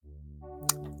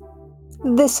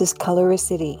This is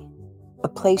Colorisity, a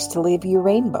place to live your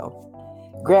rainbow.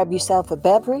 Grab yourself a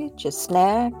beverage, a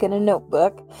snack, and a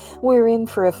notebook. We're in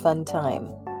for a fun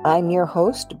time. I'm your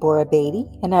host, Bora Beatty,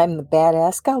 and I'm the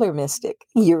badass color mystic.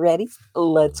 You ready?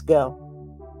 Let's go.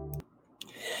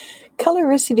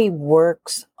 Colorisity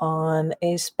works on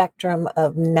a spectrum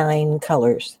of 9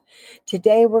 colors.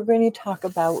 Today we're going to talk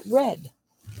about red.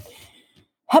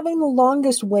 Having the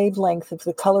longest wavelength of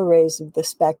the color rays of the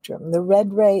spectrum, the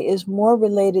red ray is more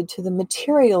related to the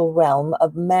material realm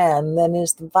of man than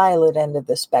is the violet end of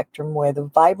the spectrum, where the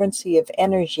vibrancy of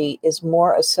energy is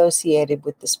more associated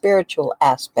with the spiritual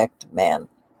aspect of man.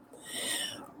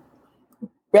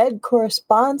 Red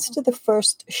corresponds to the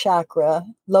first chakra,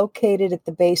 located at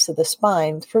the base of the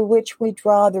spine, through which we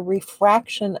draw the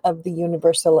refraction of the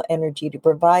universal energy to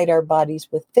provide our bodies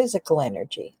with physical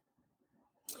energy.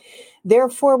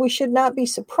 Therefore, we should not be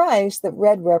surprised that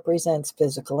red represents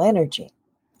physical energy.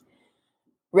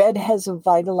 Red has a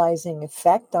vitalizing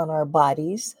effect on our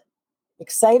bodies.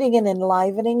 Exciting and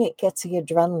enlivening, it gets the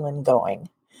adrenaline going.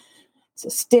 It's a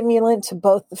stimulant to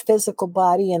both the physical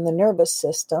body and the nervous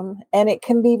system, and it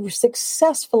can be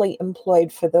successfully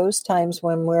employed for those times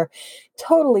when we're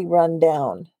totally run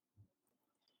down.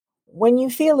 When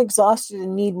you feel exhausted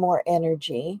and need more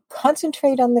energy,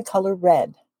 concentrate on the color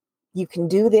red. You can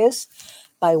do this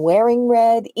by wearing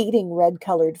red, eating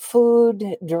red-colored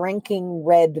food, drinking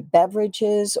red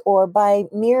beverages, or by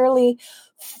merely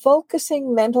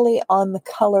focusing mentally on the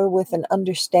color with an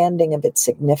understanding of its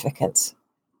significance.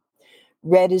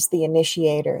 Red is the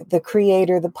initiator, the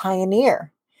creator, the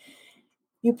pioneer.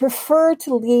 You prefer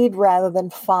to lead rather than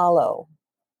follow.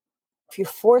 If you're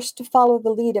forced to follow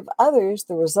the lead of others,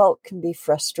 the result can be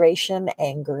frustration,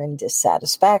 anger, and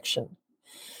dissatisfaction.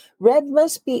 Red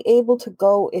must be able to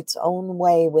go its own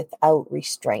way without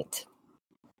restraint.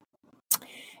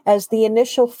 As the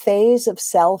initial phase of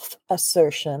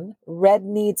self-assertion, red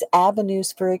needs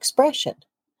avenues for expression.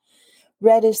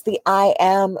 Red is the I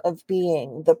am of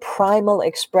being, the primal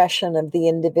expression of the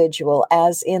individual,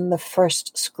 as in the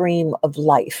first scream of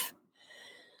life.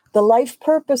 The life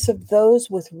purpose of those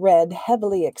with red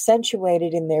heavily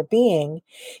accentuated in their being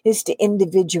is to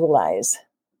individualize.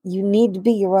 You need to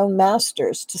be your own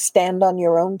masters, to stand on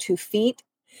your own 2 feet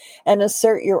and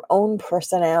assert your own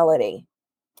personality.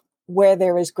 Where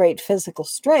there is great physical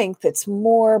strength, it's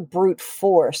more brute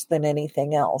force than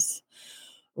anything else.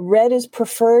 Red is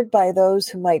preferred by those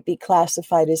who might be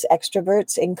classified as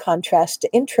extroverts in contrast to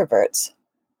introverts.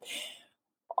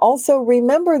 Also,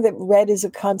 remember that red is a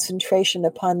concentration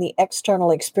upon the external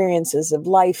experiences of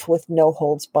life with no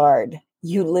holds barred.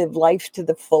 You live life to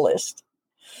the fullest.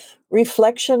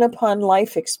 Reflection upon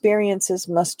life experiences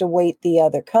must await the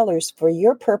other colors, for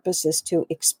your purpose is to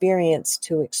experience,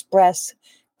 to express,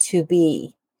 to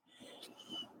be.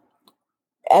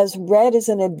 As red is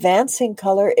an advancing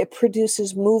color, it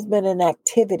produces movement and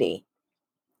activity.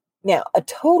 Now, a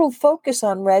total focus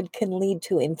on red can lead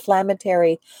to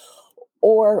inflammatory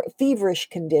or feverish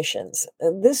conditions.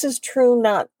 This is true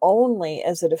not only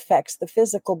as it affects the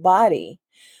physical body,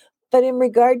 but in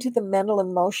regard to the mental,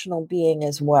 emotional being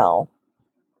as well.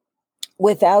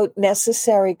 Without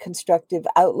necessary constructive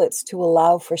outlets to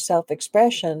allow for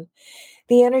self-expression,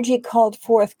 the energy called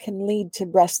forth can lead to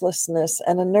restlessness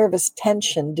and a nervous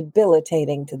tension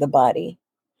debilitating to the body.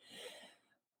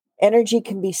 Energy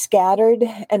can be scattered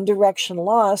and direction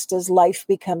lost as life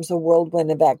becomes a whirlwind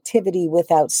of activity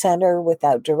without center,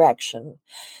 without direction,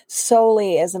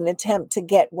 solely as an attempt to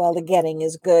get while the getting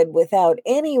is good without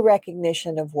any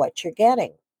recognition of what you're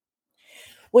getting.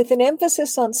 With an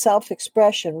emphasis on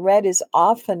self-expression, red is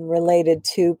often related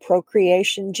to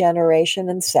procreation, generation,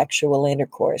 and sexual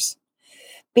intercourse.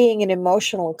 Being an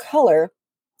emotional color,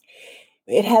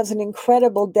 it has an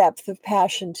incredible depth of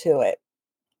passion to it.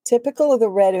 Typical of the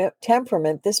red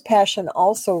temperament, this passion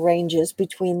also ranges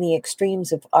between the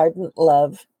extremes of ardent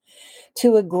love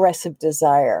to aggressive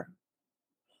desire.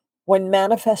 When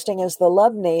manifesting as the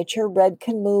love nature, red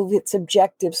can move its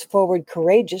objectives forward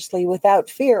courageously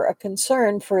without fear or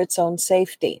concern for its own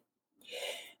safety.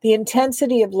 The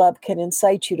intensity of love can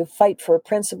incite you to fight for a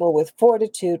principle with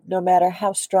fortitude, no matter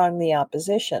how strong the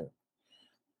opposition.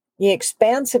 The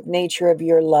expansive nature of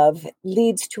your love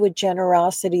leads to a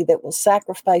generosity that will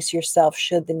sacrifice yourself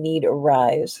should the need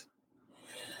arise.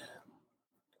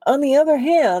 On the other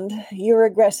hand, your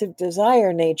aggressive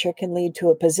desire nature can lead to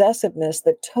a possessiveness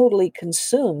that totally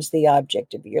consumes the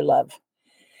object of your love.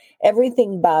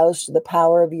 Everything bows to the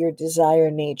power of your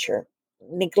desire nature.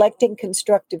 Neglecting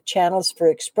constructive channels for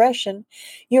expression,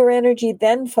 your energy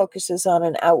then focuses on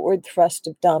an outward thrust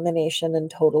of domination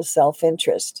and total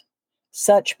self-interest.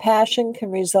 Such passion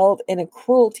can result in a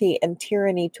cruelty and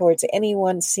tyranny towards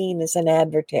anyone seen as an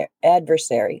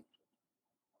adversary.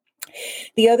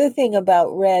 The other thing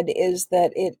about red is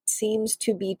that it seems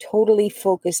to be totally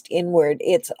focused inward.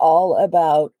 It's all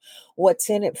about what's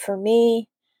in it for me,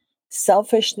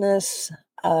 selfishness,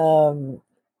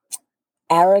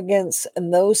 arrogance,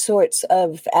 and those sorts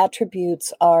of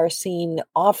attributes are seen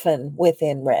often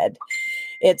within red.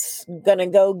 It's going to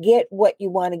go get what you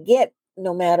want to get,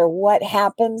 no matter what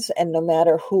happens and no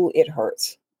matter who it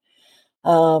hurts.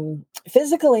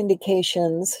 Physical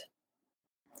indications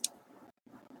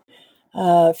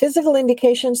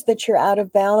that you're out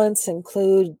of balance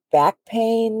include back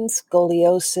pain,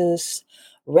 scoliosis,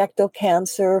 rectal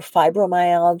cancer,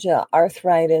 fibromyalgia,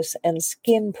 arthritis, and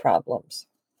skin problems.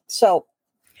 So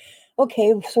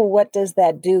what does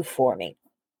that do for me?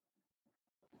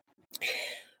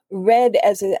 Red,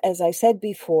 as I said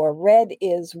before, red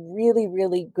is really,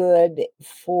 really good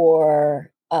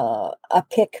for a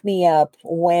pick-me-up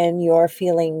when you're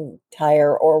feeling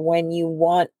tired or when you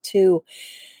want to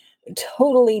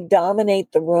totally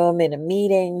dominate the room in a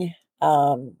meeting.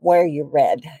 Wear your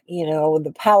red,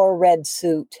 the power red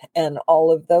suit and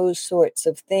all of those sorts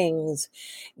of things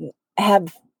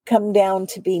have come down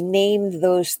to be named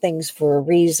those things for a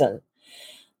reason.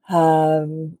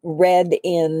 Red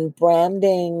in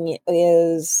branding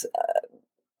is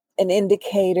an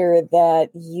indicator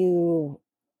that you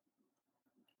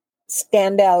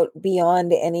stand out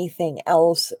beyond anything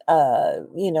else,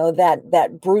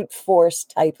 that brute force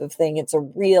type of thing. It's a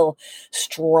real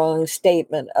strong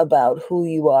statement about who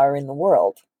you are in the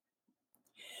world.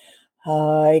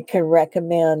 I can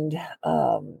recommend,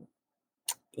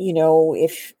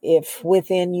 if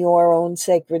within your own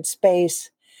sacred space,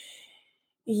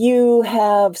 you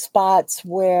have spots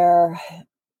where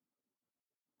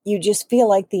you just feel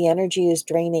like the energy is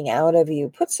draining out of you,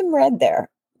 put some red there.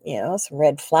 Some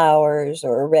red flowers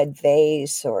or a red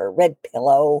vase or a red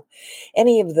pillow.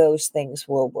 Any of those things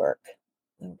will work.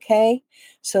 Okay,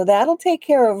 so that'll take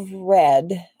care of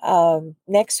red.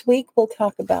 Next week, we'll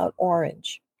talk about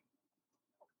orange.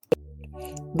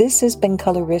 This has been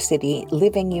Colorisity,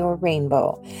 Living Your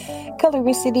Rainbow.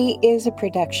 Colorisity is a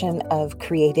production of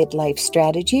Created Life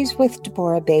Strategies with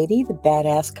Deborah Beatty, the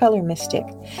badass color mystic.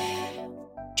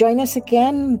 Join us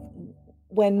again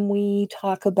when we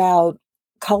talk about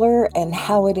color and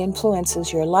how it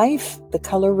influences your life, the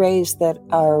color rays that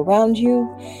are around you,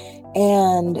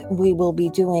 and we will be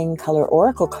doing color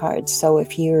oracle cards. So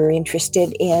if you're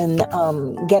interested in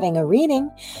getting a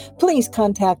reading, please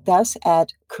contact us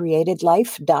at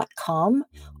createdlife.com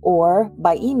or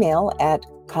by email at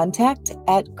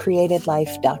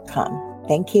contact@createdlife.com.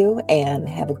 Thank you and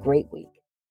have a great week.